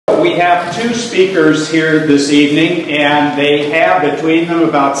So we have two speakers here this evening, and they have between them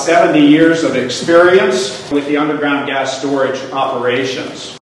about 70 years of experience with the underground gas storage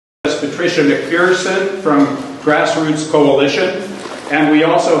operations. That's Patricia McPherson from Grassroots Coalition, and we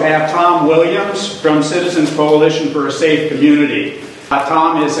also have Tom Williams from Citizens Coalition for a Safe Community.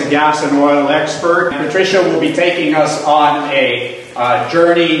 Tom is a gas and oil expert. Patricia will be taking us on a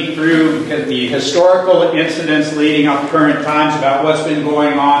journey through the historical incidents leading up to current times about what's been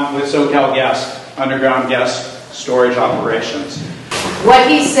going on with SoCal gas, underground gas storage operations. What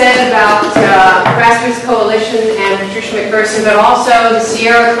he said about Grassroots Coalition and Patricia McPherson, but also the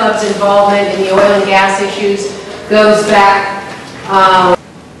Sierra Club's involvement in the oil and gas issues goes back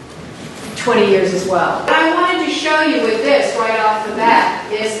 20 years as well. What I wanted to show you with this right off the bat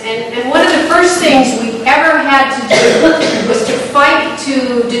is, and one of the first things we ever had to do was to fight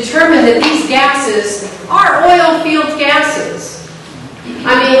to determine that these gases are oil field gases.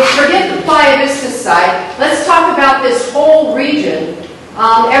 I mean, forget the Playa Vista site. Let's talk about this whole region.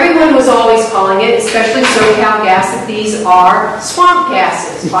 Everyone was always calling it, especially SoCal gas, that these are swamp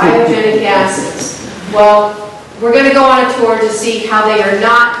gases, biogenic gases. Well, we're going to go on a tour to see how they are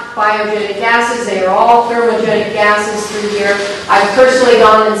not biogenic gases. They are all thermogenic gases through here. I've personally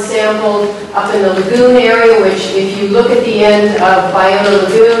gone and sampled up in the lagoon area, which if you look at the end of Biota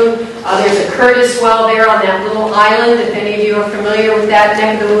Lagoon, there's a Curtis well there on that little island, if any of you are familiar with that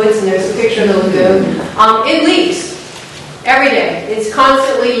neck of the woods, and there's a picture of the lagoon. It leaks every day. It's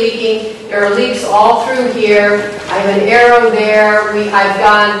constantly leaking. There are leaks all through here. I have an arrow there. I've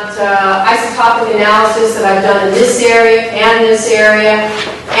got isotopic analysis that I've done in this area, and this area,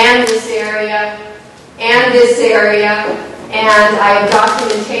 and this area, and this area, and I have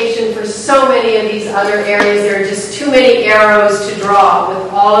documentation for so many of these other areas. There are just too many arrows to draw with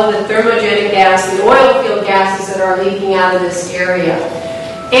all of the thermogenic gas, the oil field gases that are leaking out of this area.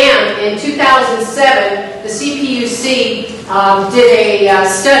 And in 2007, the CPUC did a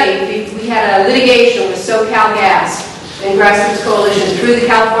study. We had a litigation with SoCal Gas and Grassroots Coalition through the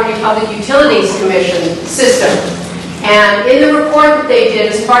California Public Utilities Commission system. And in the report that they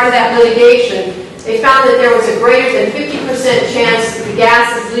did as part of that litigation, they found that there was a greater than 50% chance that the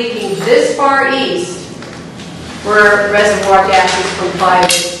gases leaking this far east were reservoir gases from Playa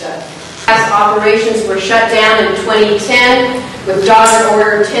Vista. Gas operations were shut down in 2010 with Dodger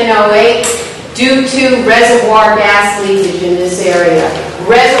Order 1008 due to reservoir gas leakage in this area.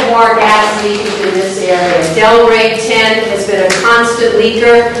 Reservoir gas leakage in this area. Del Rey 10 has been a constant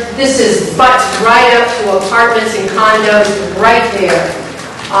leaker. This is butts right up to apartments and condos right there.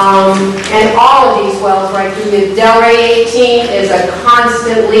 And all of these wells right through. Del Rey 18 is a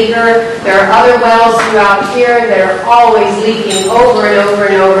constant leaker. There are other wells throughout here that are always leaking over and over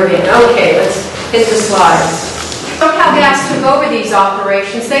and over again. Okay, let's hit the slides. SoCal Gas took over these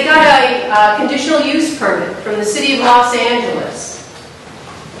operations. They got a conditional use permit from the city of Los Angeles.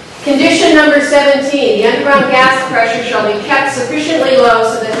 Condition number 17, the underground gas pressure shall be kept sufficiently low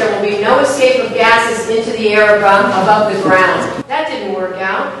so that there will be no escape of gases into the air above the ground. That didn't work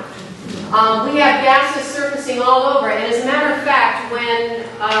out. We have gases surfacing all over, and as a matter of fact, when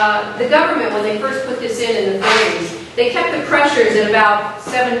the government, when they first put this in the 30s, they kept the pressures at about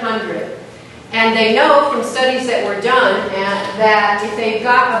 700. And they know from studies that were done that if they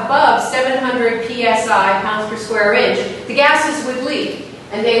got above 700 psi, pounds per square inch, the gases would leak.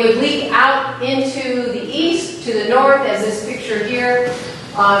 And they would leak out into the east, to the north, as this picture here.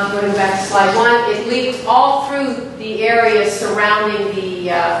 Going back to slide 1, it leaked all through the area surrounding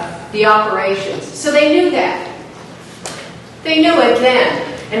the operations. So they knew that. They knew it then.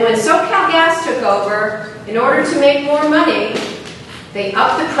 And when SoCal Gas took over, in order to make more money, they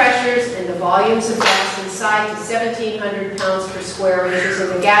upped the pressures and the volumes of gas inside to 1,700 pounds per square inches,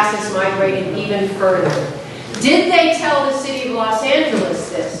 and the gases migrated even further. Did they tell the city of Los Angeles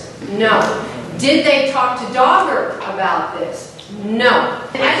this? No. Did they talk to Dogger about this? No.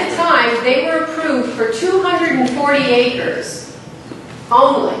 And at the time, they were approved for 240 acres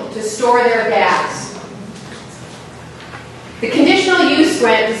only to store their gas. The conditional use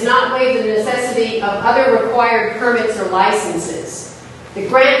grant does not waive the necessity of other required permits or licenses. The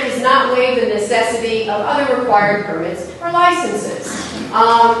grant does not waive the necessity of other required permits or licenses.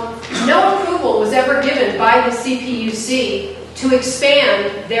 No approval was ever given by the CPUC to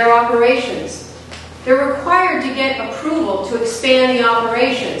expand their operations. They're required to get approval to expand the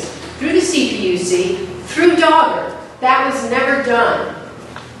operations through the CPUC, through Dogger. That was never done.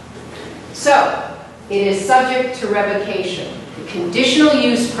 So, it is subject to revocation. The conditional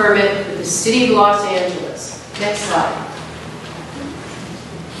use permit for the city of Los Angeles. Next slide.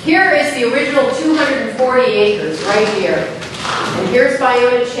 Here is the original 240 acres right here. And here's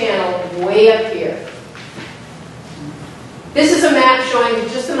Bayona Channel way up here. This is a map showing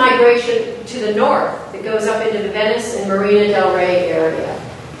just the migration to the north that goes up into the Venice and Marina Del Rey area.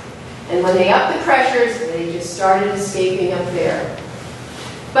 And when they upped the pressures, they just started escaping up there.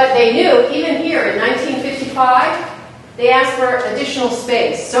 But they knew, even here in 1955, they asked for additional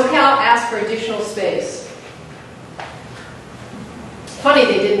space. SoCal asked for additional space. Funny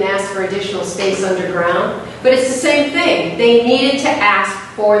they didn't ask for additional space underground, but it's the same thing. They needed to ask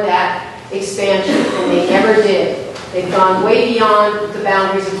for that expansion, and they never did. They've gone way beyond the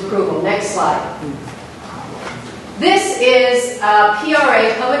boundaries of approval. Next slide. This is a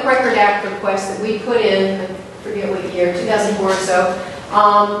PRA, Public Record Act request that we put in, I forget what year, 2004 or so,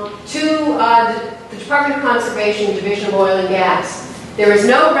 to the Department of Conservation, Division of Oil and Gas. There is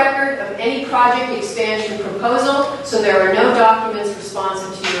no record of any project expansion proposal, so there are no documents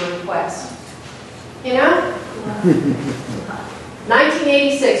responsive to your request. You know?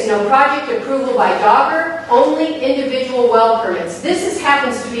 1986, no project approval by Dogger, only individual well permits. This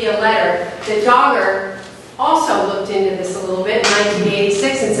happens to be a letter that Dogger also looked into this a little bit in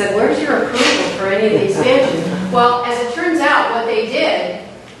 1986 and said, where's your approval for any of the expansion? Well, as it turns out, what they did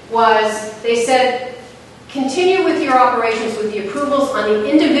was they said, continue with your operations with the approvals on the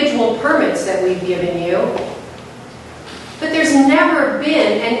individual permits that we've given you. But there's never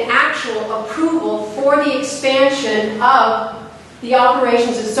been an actual approval for the expansion of the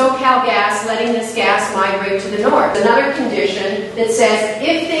operations of SoCal Gas, letting this gas migrate to the north. Another condition that says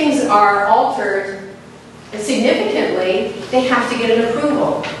if things are altered significantly, they have to get an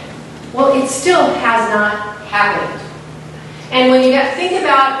approval. Well, it still has not happened. And when you think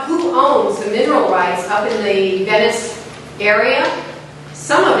about who owns the mineral rights up in the Venice area,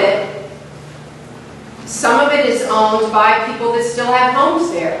 some of it is owned by people that still have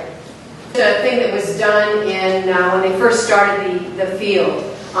homes there. The thing that was done in when they first started the field,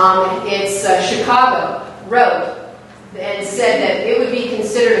 it's Chicago wrote and said that it would be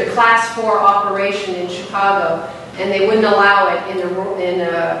considered a Class 4 operation in Chicago, and they wouldn't allow it in an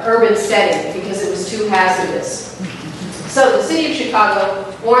urban setting because it was too hazardous. So the city of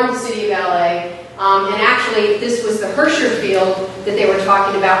Chicago warned the city of LA, and actually this was the Hersher field that they were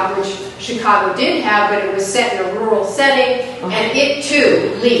talking about, which Chicago did have, but it was set in a rural setting, and it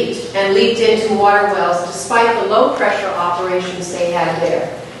too leaked, and leaked into water wells despite the low pressure operations they had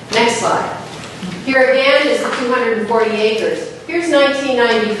there. Next slide. Here again is the 240 acres. Here's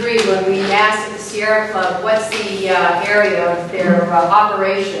 1993 when we asked at the Sierra Club what's the area of their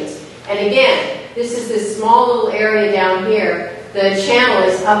operations. And again, this is this small little area down here. The channel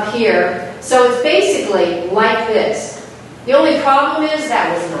is up here. So it's basically like this. The only problem is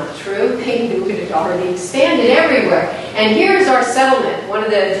that was not true. They knew it had already expanded everywhere. And here's our settlement, one of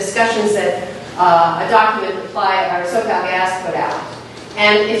the discussions that a document that SoCal Gas put out.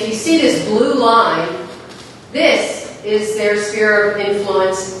 And if you see this blue line, this is their sphere of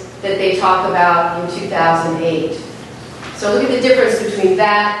influence that they talk about in 2008. So look at the difference between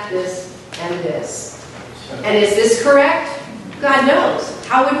that, this, and this. And is this correct? God knows.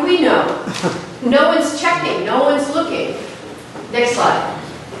 How would we know? No one's checking. No one's looking. Next slide.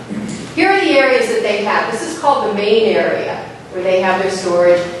 Here are the areas that they have. This is called the main area where they have their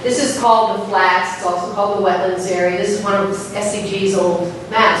storage. This is called the flats. It's also called the wetlands area. This is one of SCG's old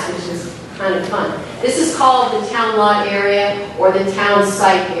maps, which is kind of fun. This is called the town lot area or the town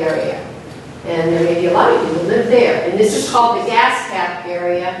site area. And there may be a lot of people who live there. And this is called the gas cap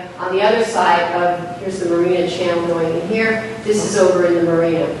area on the other side of, here's the marina channel going in here. This is over in the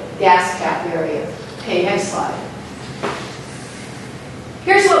marina, gas cap area. Okay, next slide.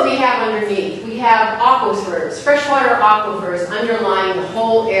 Here's what we have underneath. We have aquifers, freshwater aquifers underlying the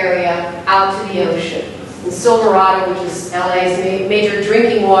whole area out to the ocean. And Silverado, which is LA's major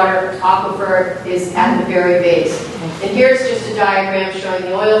drinking water aquifer, is at the very base. And here's just a diagram showing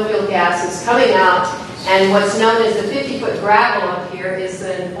the oil field gases coming out, and what's known as the 50-foot gravel up here is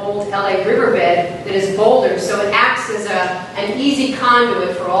an old LA riverbed that is bouldered, so it acts as an easy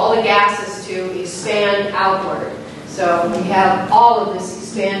conduit for all the gases to expand outward. So we have all of this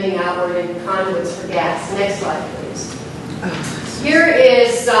expanding outward in conduits for gas. Next slide, please. Here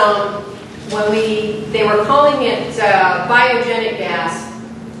is when they were calling it biogenic gas.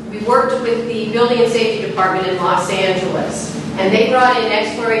 We worked with the Building and Safety Department in Los Angeles, and they brought in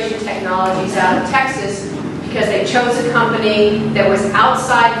Exploration Technologies out of Texas because they chose a company that was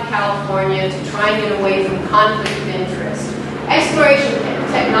outside of California to try and get away from conflict of interest. Exploration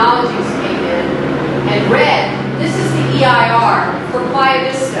Technologies came in and read, this is the EIR for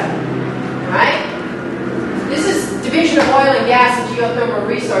Playa Vista, right? This is Division of Oil and Gas and Geothermal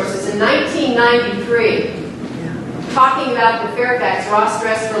Resources in 1993. talking about the Fairfax raw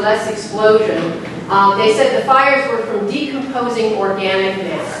stress for less explosion, they said the fires were from decomposing organic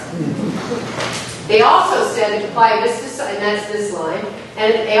matter. They also said at the Playa Vista site, and that's this line,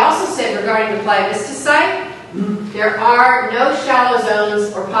 and they also said regarding the Playa Vista site, there are no shallow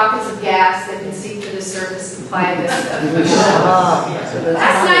zones or pockets of gas that can seep to the surface of Playa Vista.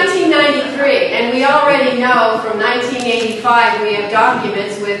 That's 1993, and we already know from 1985 we have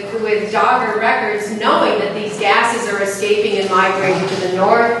documents with Dogger records knowing that these gases are escaping and migrating to the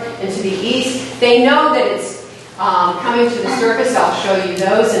north and to the east. They know that it's coming to the surface. I'll show you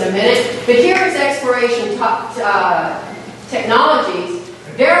those in a minute. But here is exploration technologies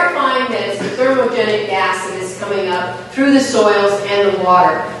verifying that it's the thermogenic gas that is coming up through the soils and the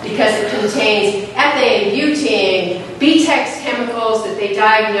water because it contains ethane, butane, BTEX chemicals that they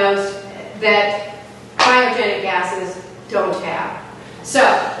diagnosed that cryogenic gases don't have. So,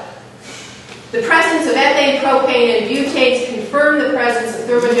 the presence of ethane, propane, and butanes confirm the presence of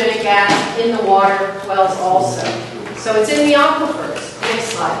thermogenic gas in the water wells also. So it's in the aquifers.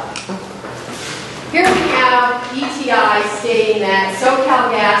 Next slide. Here we have ETI stating that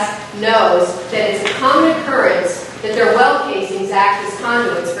SoCal Gas knows that it's a common occurrence that their well casings act as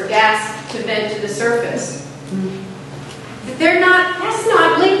conduits for gas to vent to the surface. That's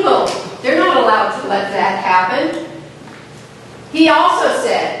not legal. They're not allowed to let that happen. He also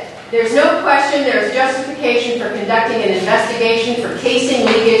said, there's no question there is justification for conducting an investigation for casing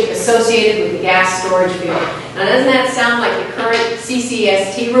leakage associated with the gas storage field. Now, doesn't that sound like the current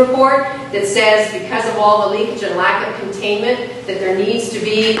CCST report that says because of all the leakage and lack of containment that there needs to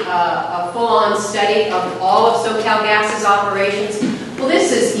be a full-on study of all of SoCal Gas's operations? Well,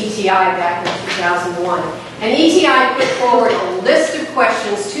 this is ETI back in 2001. And ETI put forward a list of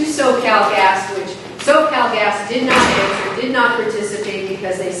questions to SoCal Gas, which SoCal Gas did not answer, did not participate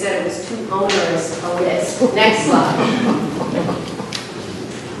because they said it was too onerous a list. Next slide.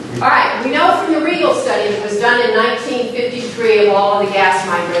 All right, we know from the Regal study that was done in 1953 of all of the gas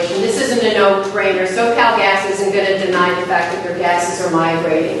migration. This isn't a no-brainer. SoCal Gas isn't going to deny the fact that their gases are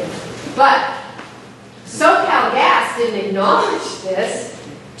migrating. But SoCal Gas didn't acknowledge this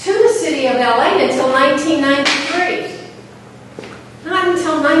to the city of LA until 1993. Not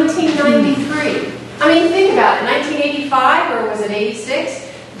until 1993. I mean, think about it, 1985, or was it 86,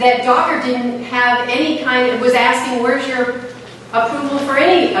 that Dogger didn't have any was asking, where's your approval for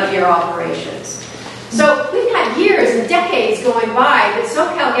any of your operations? So we've got years and decades going by that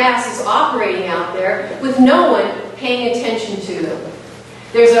SoCal Gas is operating out there with no one paying attention to them.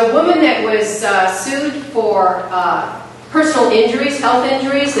 There's a woman that was sued for personal injuries, health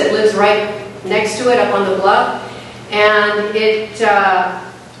injuries, that lives right next to it up on the bluff. And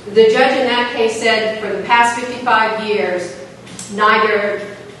the judge in that case said for the past 55 years, neither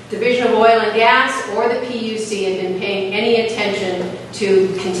Division of Oil and Gas or the PUC had been paying any attention to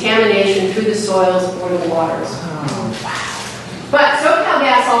contamination through the soils or the waters. Oh, wow. But SoCal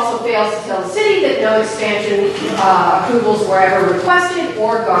Gas also fails to tell the city that no expansion approvals were ever requested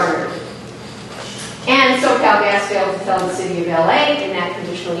or garnered. And SoCal Gas failed to tell the city of LA in that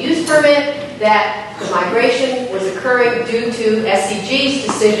conditional use permit that the migration was occurring due to SCG's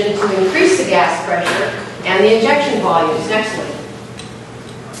decision to increase the gas pressure and the injection volumes. Next one.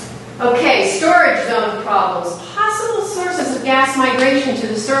 Okay, storage zone problems. Possible sources of gas migration to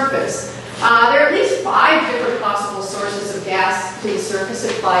the surface. There are at least 5 different possible sources of gas to the surface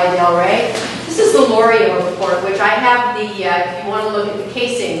at Playa Del Rey. This is the Lorio report, which I have the, if you want to look at the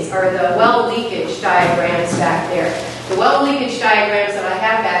casings, or the well leakage diagrams back there. The well leakage diagrams that I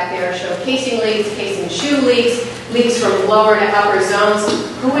have back there show casing leaks, casing shoe leaks, leaks from lower to upper zones.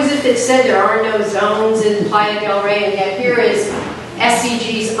 Who is it that said there are no zones in Playa Del Rey? And yet here is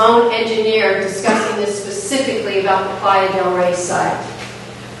SCG's own engineer discussing this specifically about the Playa Del Rey site.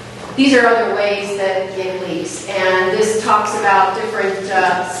 These are other ways that it leaks, and this talks about different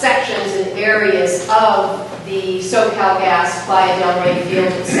sections and areas of the SoCal Gas Playa Del Rey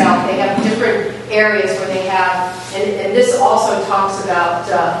field itself. They have different areas where they have, and this also talks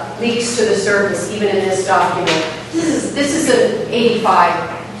about leaks to the surface, even in this document. This is an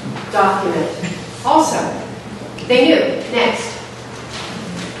 85 document. Also, they knew. Next.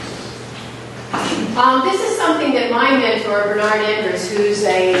 This is something that my mentor, Bernard Enders, who's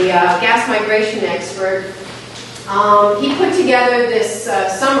a gas migration expert, he put together this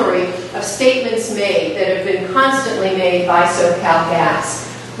summary of statements made that have been constantly made by SoCal Gas,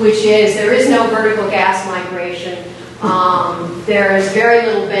 which is there is no vertical gas migration. There is very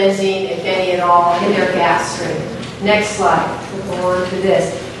little benzene, if any at all, in their gas stream. Next slide. We'll go on to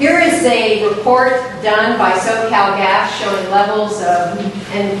this. Here is a report done by SoCal Gas showing levels of,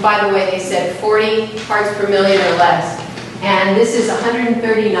 and by the way, they said 40 parts per million or less. And this is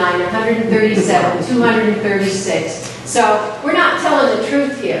 139, 137, 236. So we're not telling the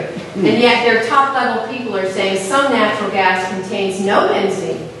truth here. And yet their top level people are saying some natural gas contains no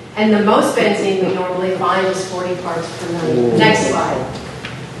benzene. And the most benzene we normally find is 40 parts per million. Next slide.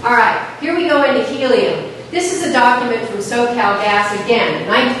 All right, here we go into helium. This is a document from SoCal Gas, again,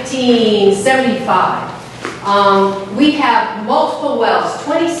 1975. We have multiple wells,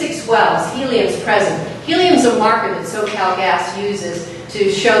 26 wells, helium's present. Helium's a marker that SoCal Gas uses to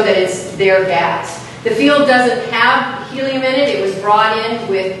show that it's their gas. The field doesn't have helium in it. It was brought in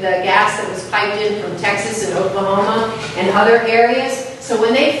with the gas that was piped in from Texas and Oklahoma and other areas. So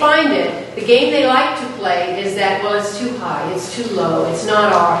when they find it, the game they like to play is that, well, it's too high, it's too low, it's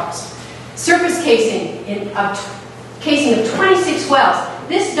not ours. Surface casing of 26 wells.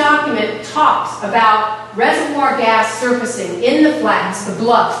 This document talks about reservoir gas surfacing in the flats, the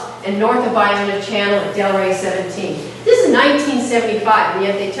bluffs, and north of Iona Channel at Del Rey 17. This is 1975, and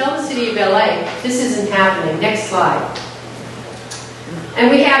yet they tell the city of LA this isn't happening. Next slide. And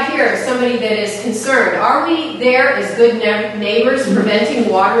we have here somebody that is concerned. Are we there as good neighbors preventing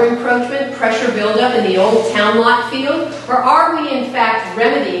water encroachment, pressure buildup in the old town lot field? Or are we in fact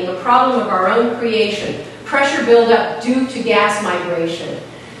remedying a problem of our own creation, pressure buildup due to gas migration?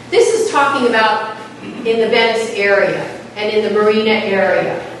 This is talking about in the Venice area and in the Marina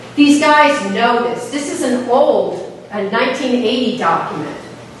area. These guys know this. This is an old, a 1980 document.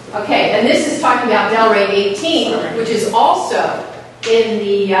 Okay, and this is talking about Del Rey 18, which is also in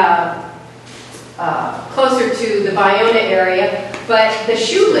the closer to the Iona area, but the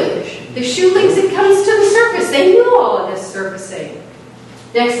shoe links, it comes to the surface. They knew all of this surfacing.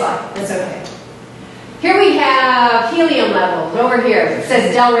 Next slide. That's okay. Here we have helium levels over here. It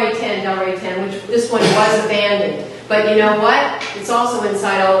says Del Rey 10, which this one was abandoned. But you know what? It's also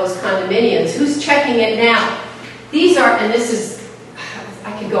inside all those condominiums. Who's checking it now? These are, and this is,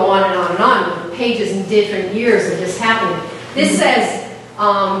 I could go on and on and on with pages and different years of this happening. This says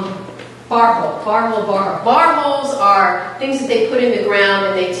bar hole. Bar holes are things that they put in the ground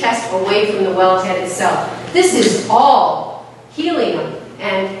and they test away from the wellhead itself. This is all helium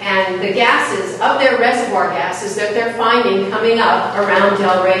and the gases of their reservoir gases that they're finding coming up around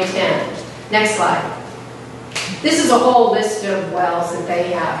Del Rey 10. Next slide. This is a whole list of wells that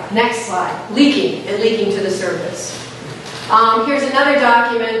they have. Next slide. Leaking to the surface. Here's another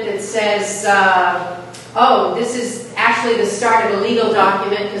document that says, oh, this is actually the start of a legal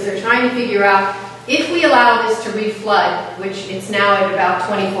document because they're trying to figure out if we allow this to reflood, which it's now at about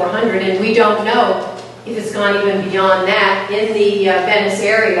 2,400, and we don't know if it's gone even beyond that in the Venice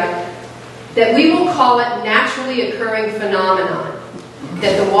area, that we will call it naturally occurring phenomenon.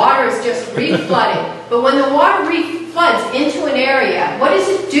 That the water is just reflooding. But when the water refloods into an area, what does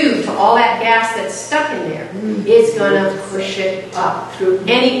it do to all that gas that's stuck in there? It's going to push it up through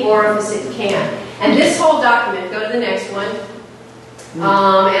any orifice it can. And this whole document, go to the next one,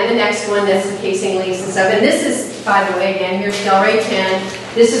 and the next one, that's the casing leaks and stuff. And this is, by the way, again, here's Del Rey 10.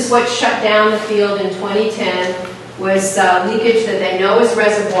 This is what shut down the field in 2010, was leakage that they know is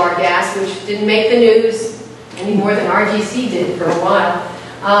reservoir gas, which didn't make the news any more than RGC did for a while.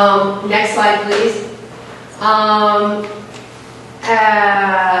 Next slide, please.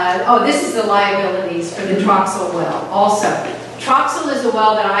 Oh, this is the liabilities for the Troxel well also. Troxel is a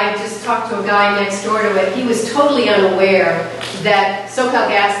well that I just talked to a guy next door to it. He was totally unaware that SoCal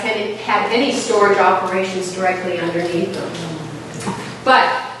Gas had any storage operations directly underneath them. But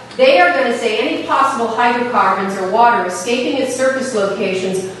they are going to say any possible hydrocarbons or water escaping its surface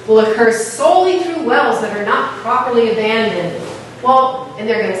locations will occur solely through wells that are not properly abandoned. Well, and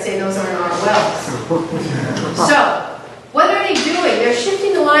they're going to say those aren't our wells. So, what are they doing? They're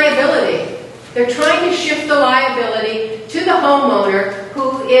shifting the liability. They're trying to shift the liability to the homeowner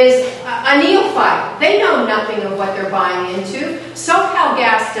who is a neophyte. They know nothing of what they're buying into. SoCal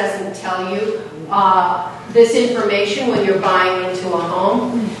Gas doesn't tell you this information when you're buying into a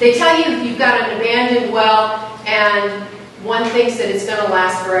home. They tell you you've got an abandoned well and one thinks that it's going to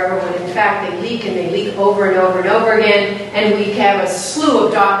last forever when in fact they leak, and they leak over and over and over again, and we have a slew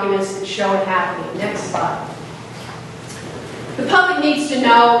of documents that show it happening. Next slide. The public needs to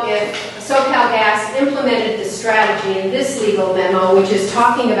know if SoCal Gas implemented this strategy in this legal memo, which is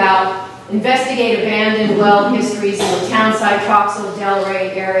talking about investigate abandoned well histories in the townside Troxel, Del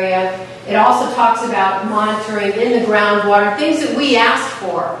Rey area. It also talks about monitoring in the groundwater, things that we asked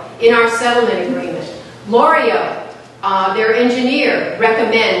for in our settlement agreement. Lorio, their engineer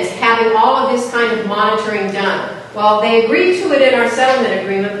recommends having all of this kind of monitoring done. Well, they agreed to it in our settlement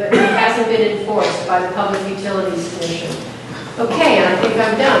agreement, but it hasn't been enforced by the Public Utilities Commission. Okay, and I think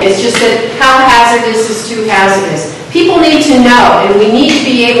I'm done. It's just that how hazardous is too hazardous. People need to know, and we need to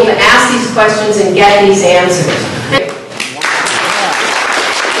be able to ask these questions and get these answers.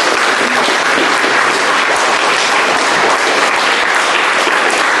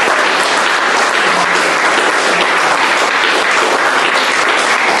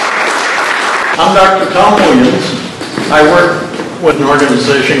 I'm Dr. Tom Williams. I work with an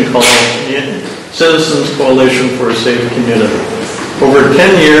organization called Citizens Coalition for a Safe Community. Over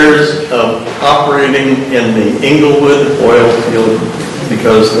 10 years of operating in the Inglewood oil field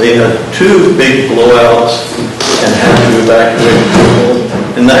because they had 2 big blowouts and had to evacuate people,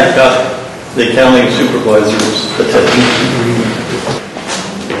 and that got the county supervisor's attention.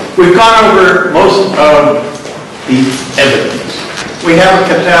 We've gone over most of the evidence. We have a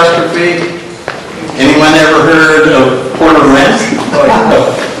catastrophe. Anyone ever heard of Porter Ranch?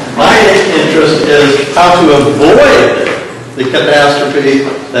 My interest is how to avoid the catastrophe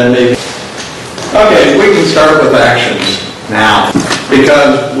that may be. Okay, we can start with actions now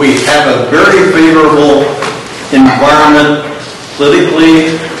because we have a very favorable environment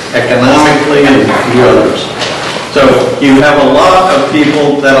politically, economically, and a few others. So you have a lot of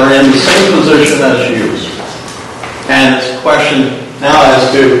people that are in the same position as you. And it's a question now as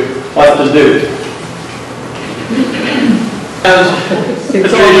to what to do. As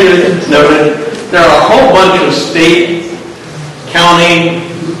Patricia noted, there are a whole bunch of state, county,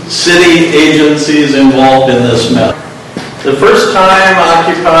 city agencies involved in this matter. The first time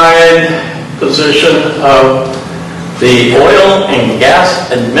occupied position of the Oil and Gas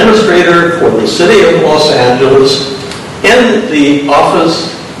Administrator for the City of Los Angeles in the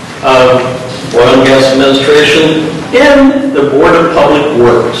Office of Oil and Gas Administration in the Board of Public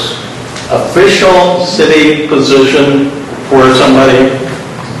Works. Official city position for somebody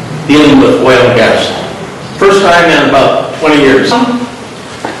dealing with oil and gas. First time in about 20 years.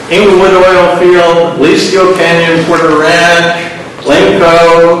 Inglewood Oil Field, Licio Canyon, Porter Ranch,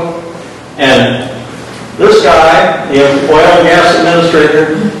 Linco, and this guy, the Oil and Gas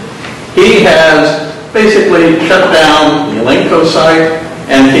Administrator, he has basically shut down the Linco site,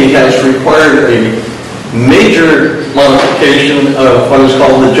 and he has required a major modification of what is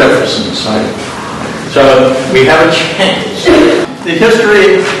called the Jefferson site. So we have a chance. The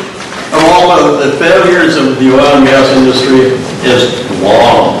history of all of the failures of the oil and gas industry is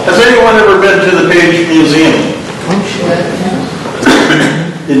long. Has anyone ever been to the Page Museum?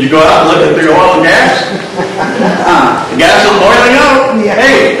 Did you go out and look at the oil and gas? The gas is boiling up.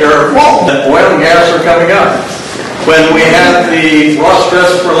 Hey, there are faults that oil and gas are coming up. When we had the Ross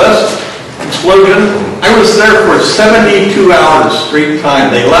Dress for Less explosion, I was there for 72 hours straight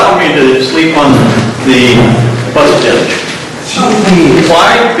time. They allowed me to sleep on the bus bench.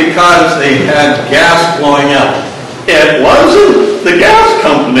 Why? Because they had gas blowing out. It wasn't the gas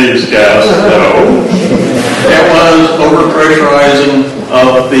company's gas, no. It was overpressurizing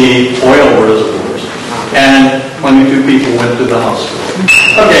of the oil reservoirs. And 22 people went to the hospital.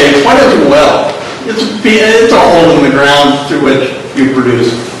 Okay, what is a well? It's a hole in the ground through which you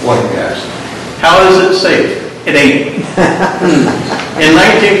produce oil and gas. How is it safe? It ain't. In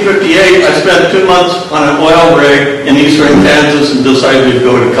 1958, I spent 2 months on an oil rig in eastern Kansas and decided to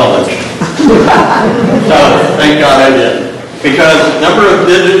go to college. So, thank God I did. Because the number of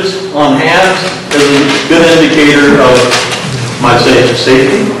digits on hands is a good indicator of my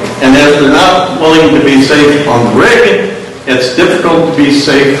safety. And if they're not willing to be safe on the rig, it's difficult to be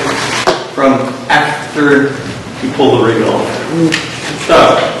safe from after you pull the rig off. So,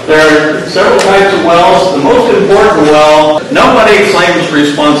 there are several types of wells. The most important well, nobody claims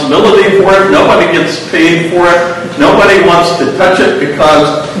responsibility for it. Nobody gets paid for it. Nobody wants to touch it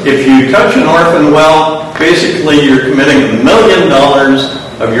because if you touch an orphan well, basically you're committing $1 million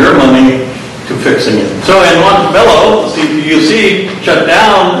of your money to fixing it. So in Montebello, the CPUC shut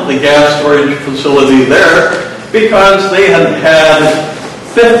down the gas storage facility there because they had had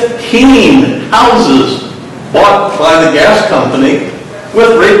 15 houses bought by the gas company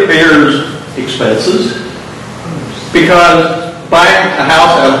with ratepayers' expenses, because buying a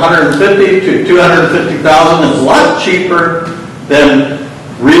house at $150,000 to $250,000 is a lot cheaper than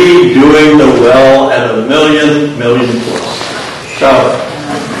redoing the well at $1 million plus. So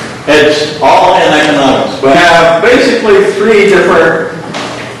it's all in economics. We have basically 3 different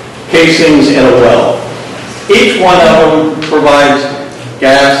casings in a well. Each one of them provides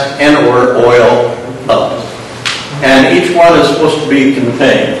gas and or oil up. And each one is supposed to be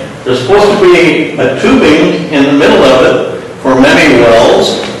contained. There's supposed to be a tubing in the middle of it for many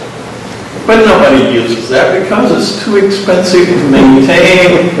wells, but nobody uses that because it's too expensive to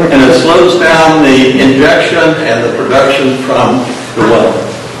maintain and it slows down the injection and the production from the well.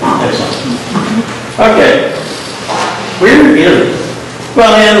 Excellent. Okay. Where is it?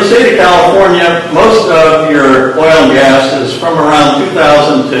 Well, in the state of California, most of your oil and gas is from around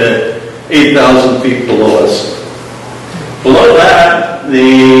 2,000 to 8,000 feet below us. Below that,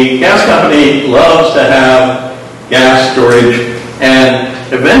 the gas company loves to have gas storage, and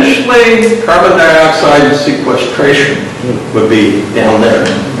eventually carbon dioxide sequestration would be down there.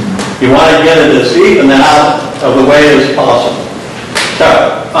 You want to get it as deep and out of the way as possible. So,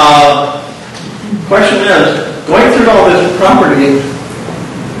 question is, going through all this property,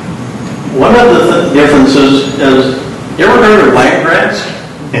 one of the differences is, you ever heard of land grants?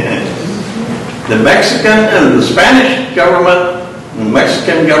 The Mexican and the Spanish government, the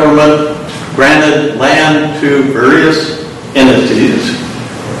Mexican government granted land to various entities,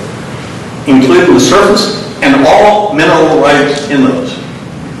 including the surface and all mineral rights in those.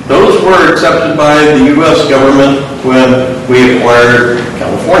 Those were accepted by the U.S. government when we acquired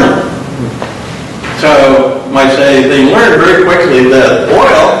California. So, I might say, they learned very quickly that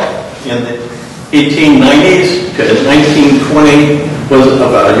oil in the 1890s to 1920 was a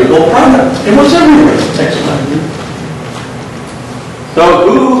valuable product. It was everywhere. So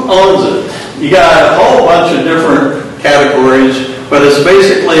who owns it? You got a whole bunch of different categories, but it's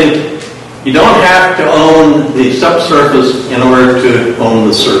basically, you don't have to own the subsurface in order to own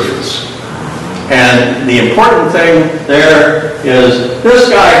the surface. And the important thing there is this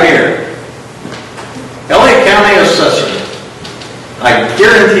guy here, LA County Assessor. I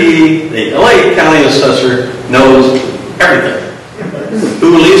guarantee the LA County Assessor knows everything.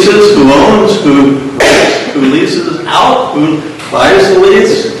 Who leases, who owns, who leases out, who buys the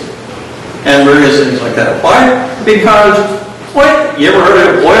lease, and various things like that. Why? Because, what? You ever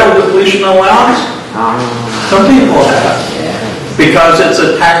heard of oil depletion allowance? Some people have. Because it's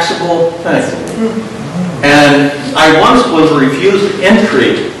a taxable thing. And I once was refused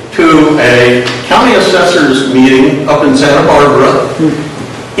entry to a county assessor's meeting up in Santa Barbara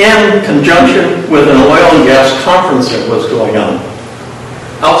in conjunction with an oil and gas conference that was going on.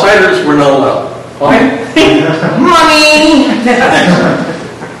 Outsiders were not allowed. Why? Money!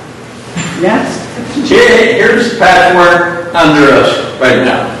 Yes. Here's the patchwork under us right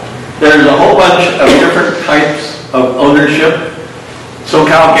now. There's a whole bunch of different types of ownership.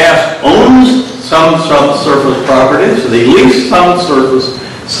 SoCal Gas owns some subsurface properties. They lease some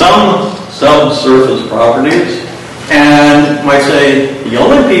subsurface properties, and might say the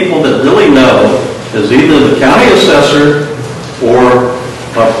only people that really know is either the county assessor or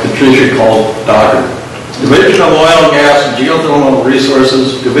what Patricia called Dr. Division of Oil, Gas, and Geothermal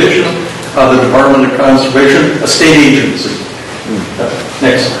Resources, Division of the Department of Conservation, a state agency.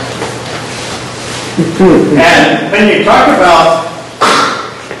 Next slide. And when you talk about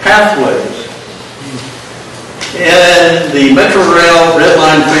pathways, in the Metro Rail Red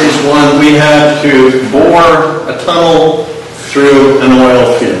Line Phase 1, we had to bore a tunnel through an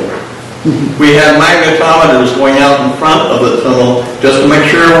oil field. We had magnetometers going out in front of the tunnel just to make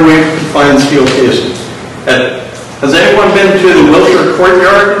sure we could find steel casing. Has anyone been to the Wilshire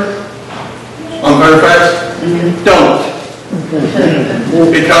Courtyard on Fairfax? Don't.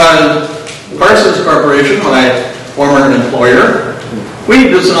 Because Parsons Corporation, my former employer, we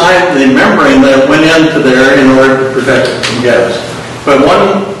designed the membrane that went into there in order to protect it from gas. But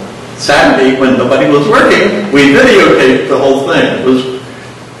one Saturday, when nobody was working, we videotaped the whole thing. It was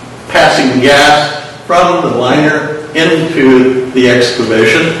passing gas from the liner into the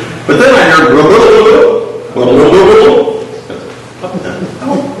excavation. But then I heard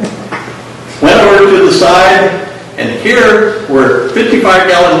went over to the side, and here were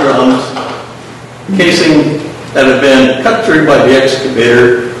 55-gallon drums, casing that had been cut through by the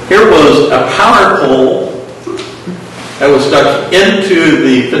excavator. Here was a power pole that was stuck into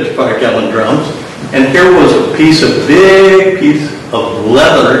the 55-gallon drums, and here was a big piece of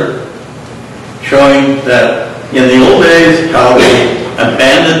leather showing that in the old days how they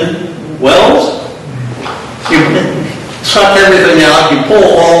abandoned wells. You suck everything out, you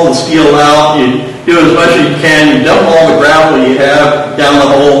pull all the steel out, you do as much as you can, you dump all the gravel you have down the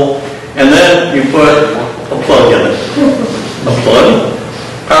hole, and then you put a plug in it. A plug,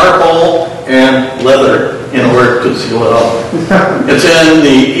 power pole, and leather in order to seal it up. It's in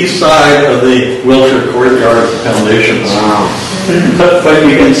the east side of the Wilshire Courtyard foundations. Wow. But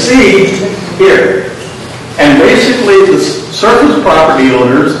you can see here, and basically the surface property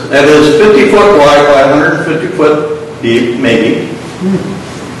owners, that is 50 foot wide by 150 foot deep, maybe,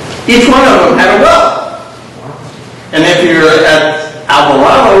 Each one of them had a well. And if you're at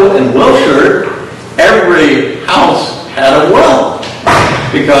Alvarado in Wilshire, every house had a well.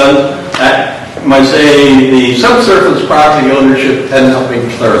 Because, I might say, the subsurface property ownership had not been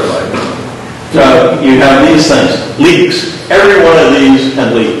clarified. So you have these things, leaks. Every one of these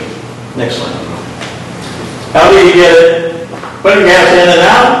can leak. Next slide. How do you get it? Putting gas in and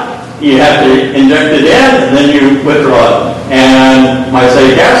out? You have to inject it in, and then you withdraw it. And my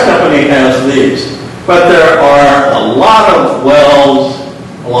say gas company has these. But there are a lot of wells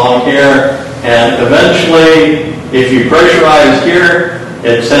along here, and eventually, if you pressurize here,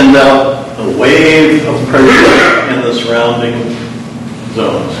 it sends out a wave of pressure in the surrounding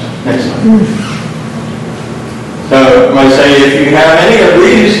zones. Next slide. So, I might say if you have any of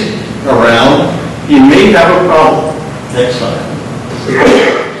these around, you may have a problem. Next slide.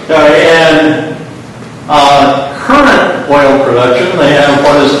 So, in current oil production, they have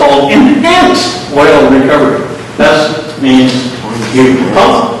what is called enhanced oil recovery. That means you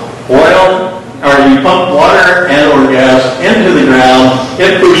pump oil, or you pump water and or gas into the ground,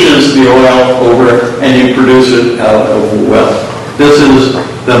 it pushes the oil over, and you produce it out of the well. This is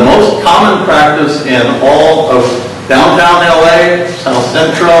the most common practice in all of downtown LA, South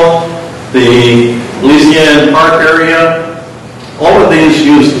Central, the Elysian Park area. All of these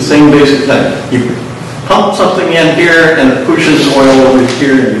use the same basic thing. You pump something in here and it pushes oil over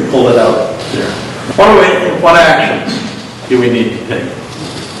here and you pull it out there. What actions do we need to take?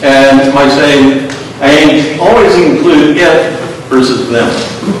 And I say, I always include it versus them.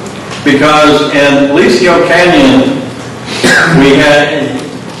 Because in Alicio Canyon, we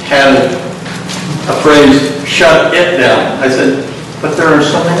had a phrase, shut it down. I said, but there are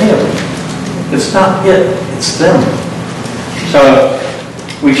so many of them. It's not it, it's them. So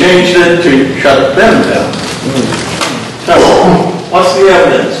we changed it to shut them down. So what's the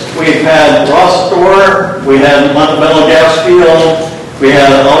evidence? We've had Ross Store, we had Montebello Gas Field, we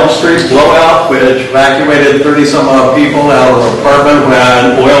had Olive Street blowout, which evacuated 30-some-odd people out of an apartment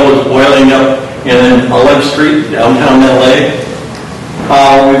when oil was boiling up in Olive Street, downtown LA.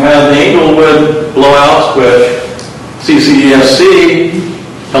 We've had the Englewood blowouts, which CCESC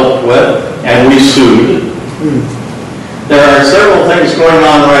helped with, and we sued. There are several things going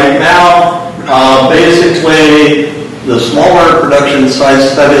on right now. Basically, the smaller production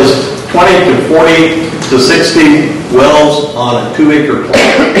sites, that is 20 to 40 to 60 wells on a 2-acre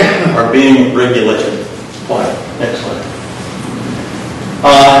plot, are being regulated. Next slide.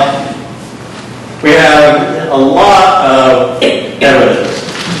 We have a lot of evidence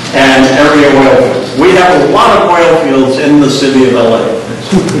and area oil fields. We have a lot of oil fields in the city of LA.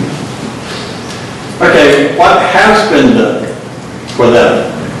 Okay, what has been done for them?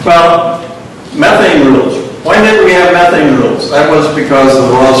 Well, methane rules. Why didn't we have methane rules? That was because of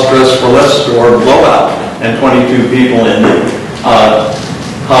the Ross Dress for Less store blowout and 22 people in the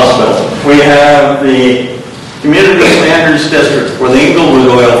hospital. We have the Community Standards District for the Englewood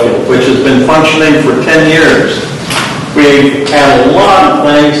oil field, which has been functioning for 10 years. We've had a lot of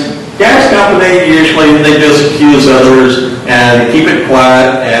things. Gas company, usually they just accuse others and keep it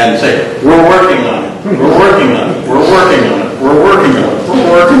quiet and say, we're working on it, we're working on it, we're working on it, we're working on it, we're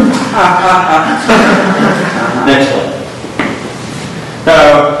working. Next one. So,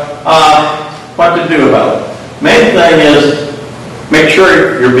 what to do about it? Main thing is, make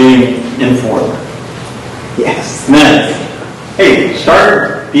sure you're being informed. Yes. Then, hey,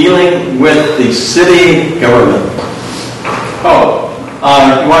 start dealing with the city government.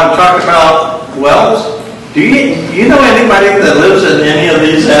 You want to talk about wells? Do you know anybody that lives at any of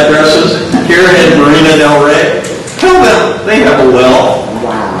these addresses here in Marina Del Rey? Tell them they have a well.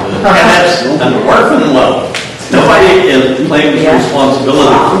 Wow. And that's an orphan well. Nobody claims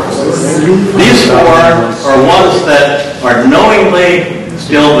responsibility for it. These four are ones that are knowingly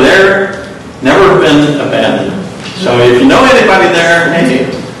still there, never been abandoned. So if you know anybody there, hey,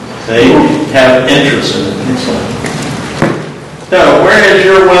 they have interest in it. So where is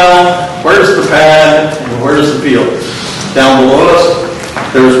your well? Where's the pad? And where's the field? Down below us,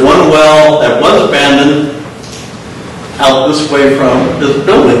 there's one well that was abandoned out this way from this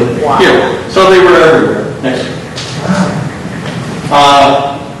building here. So they were everywhere. Next.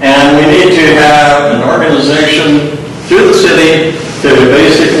 And we need to have an organization through the city to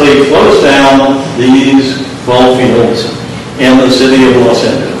basically close down these well fields in the city of Los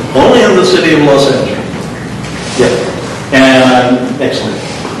Angeles. Only in the city of Los Angeles. Yeah. And excellent.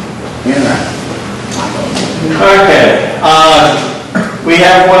 Okay. We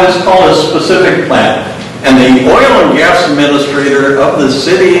have what is called a specific plan. And the oil and gas administrator of the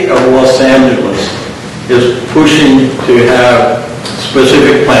city of Los Angeles is pushing to have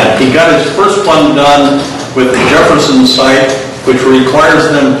specific plan. He got his first one done with the Jefferson site, which requires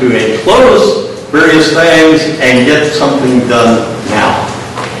them to close various things and get something done now.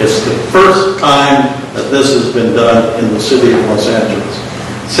 It's the first time that this has been done in the city of Los Angeles.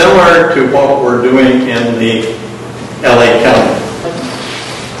 Similar to what we're doing in the LA County.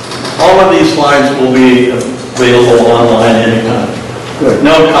 All of these slides will be available online anytime. Good.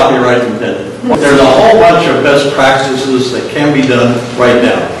 No copyright intended. There's a whole bunch of best practices that can be done right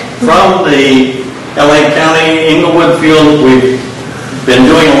now. From the LA County Inglewood field, we've been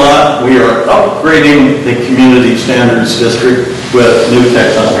doing a lot. We are upgrading the community standards district with new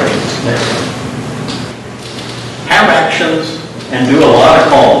technologies. Have actions and do a lot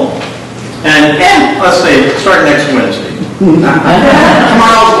of calling. And let's say, start next Wednesday.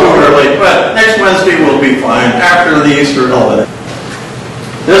 Tomorrow's too early, but next Wednesday will be fine after the Easter holiday.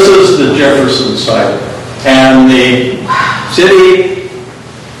 This is the Jefferson site, and the city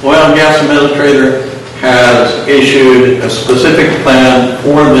oil and gas administrator has issued a specific plan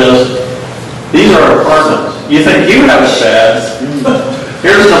for this. These are apartments. You think you have it bad.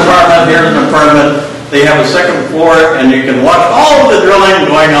 Here's an apartment, here's an apartment. They have a second floor, and you can watch all of the drilling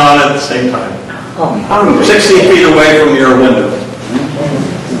going on at the same time. 60 feet away from your window.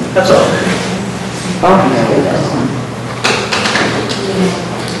 That's all.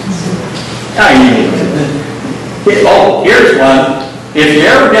 Oh, here's one. If you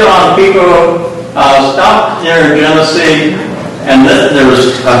ever get on Pico, stop near Genesee, and then there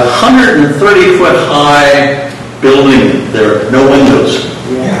was a 130-foot high building there, no windows.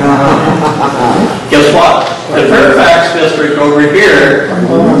 Guess what? The Fairfax district over here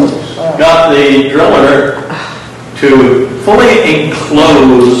got the driller to fully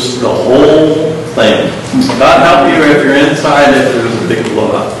enclose the whole thing. God help you if you're inside if there's a big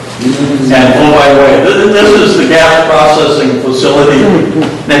blowout. And oh, by the way, this is the gas processing facility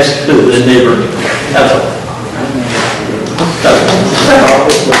next to the neighbor. That's all.